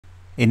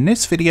In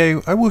this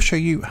video, I will show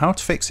you how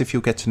to fix if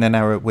you're getting an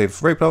error with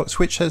Roblox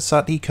which says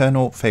that the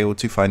kernel failed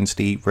to find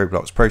the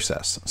Roblox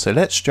process. So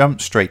let's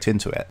jump straight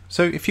into it.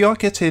 So if you are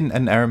getting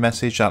an error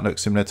message that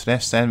looks similar to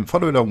this, then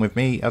follow along with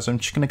me as I'm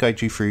just going to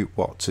guide you through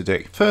what to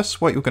do.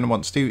 First, what you're going to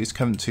want to do is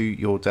come to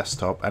your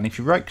desktop, and if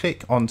you right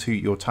click onto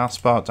your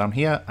taskbar down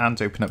here and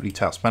open up the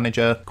task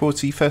manager, of course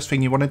the first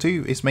thing you want to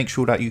do is make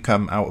sure that you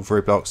come out of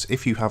Roblox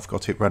if you have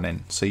got it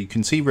running. So you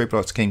can see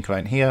Roblox game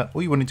client here.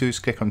 All you want to do is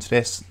click onto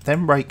this,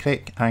 then right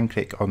click and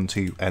click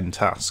onto end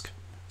task.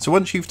 So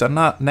once you've done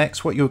that,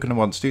 next what you're going to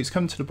want to do is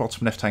come to the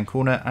bottom left hand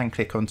corner and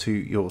click onto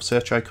your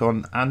search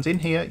icon, and in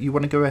here you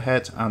want to go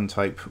ahead and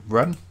type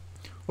run,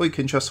 or you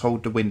can just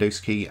hold the Windows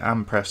key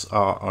and press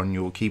R on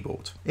your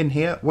keyboard. In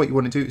here what you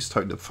want to do is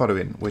type the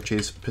following, which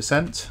is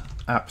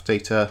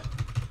 %appdata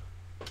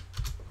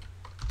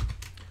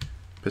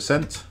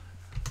 %,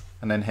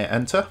 and then hit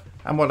enter.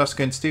 And what that's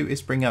going to do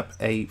is bring up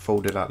a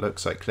folder that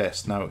looks like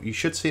this. Now you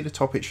should see at the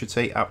top it should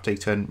say app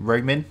data and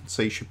roaming,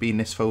 so you should be in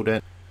this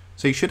folder.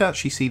 So you should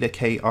actually see the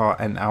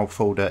KRNL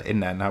folder in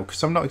there. Now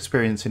because I'm not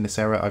experiencing this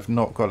error, I've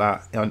not got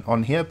that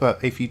on here,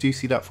 but if you do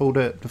see that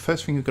folder, the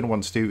first thing you're going to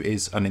want to do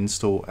is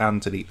uninstall and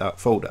delete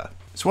that folder.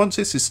 So once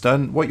this is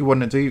done, what you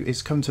want to do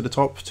is come to the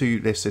top to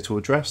this little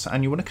address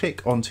and you want to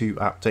click onto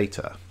app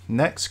data.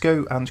 Next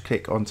go and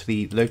click onto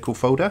the local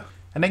folder,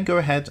 and then go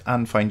ahead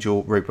and find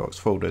your Roblox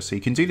folder. So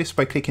you can do this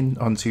by clicking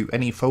onto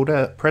any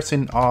folder,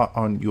 pressing R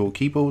on your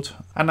keyboard,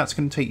 and that's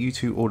going to take you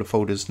to all the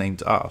folders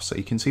named R. So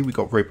you can see we've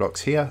got Roblox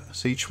here,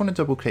 so you just want to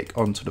double click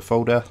onto the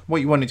folder.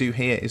 What you want to do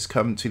here is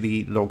come to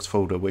the logs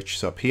folder, which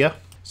is up here.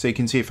 So you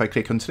can see if I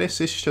click onto this,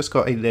 it's just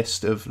got a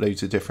list of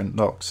loads of different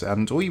logs,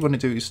 and all you want to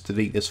do is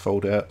delete this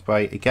folder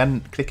by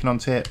again clicking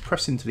onto it,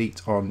 pressing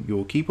delete on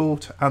your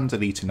keyboard and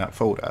deleting that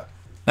folder.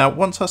 Now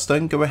once that's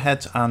done, go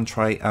ahead and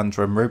try and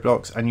run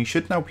Roblox and you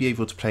should now be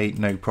able to play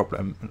no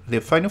problem. The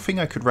final thing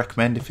I could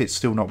recommend if it's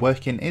still not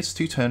working is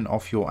to turn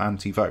off your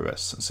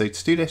antivirus. So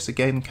to do this,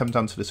 again come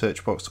down to the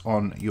search box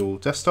on your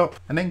desktop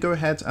and then go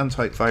ahead and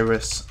type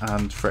virus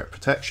and threat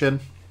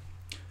protection,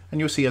 and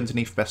you'll see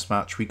underneath best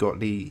match we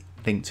got the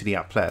link to the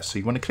app player. So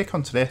you want to click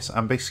onto this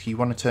and basically you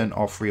want to turn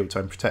off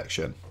real-time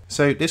protection.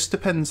 So this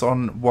depends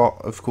on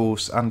what, of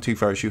course,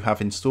 antivirus you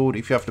have installed.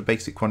 If you have the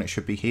basic one, it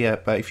should be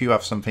here, but if you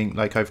have something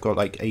like I've got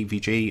like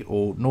AVG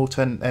or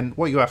Norton, then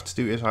what you have to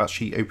do is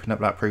actually open up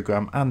that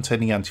program and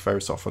turn the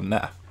antivirus off on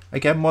there.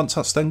 Again, once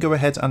that's done, go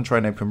ahead and try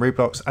and open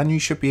Roblox and you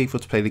should be able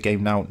to play the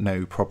game now,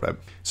 no problem.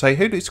 So I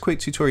hope this quick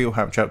tutorial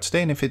helped you out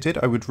today, and if it did,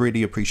 I would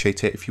really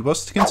appreciate it if you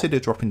was to consider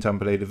dropping down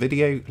below the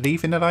video,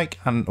 leaving a like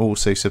and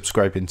also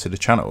subscribing to the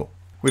channel.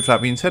 With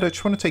that being said, I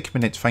just want to take a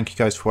minute to thank you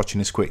guys for watching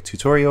this quick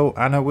tutorial,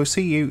 and I will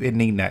see you in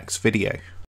the next video.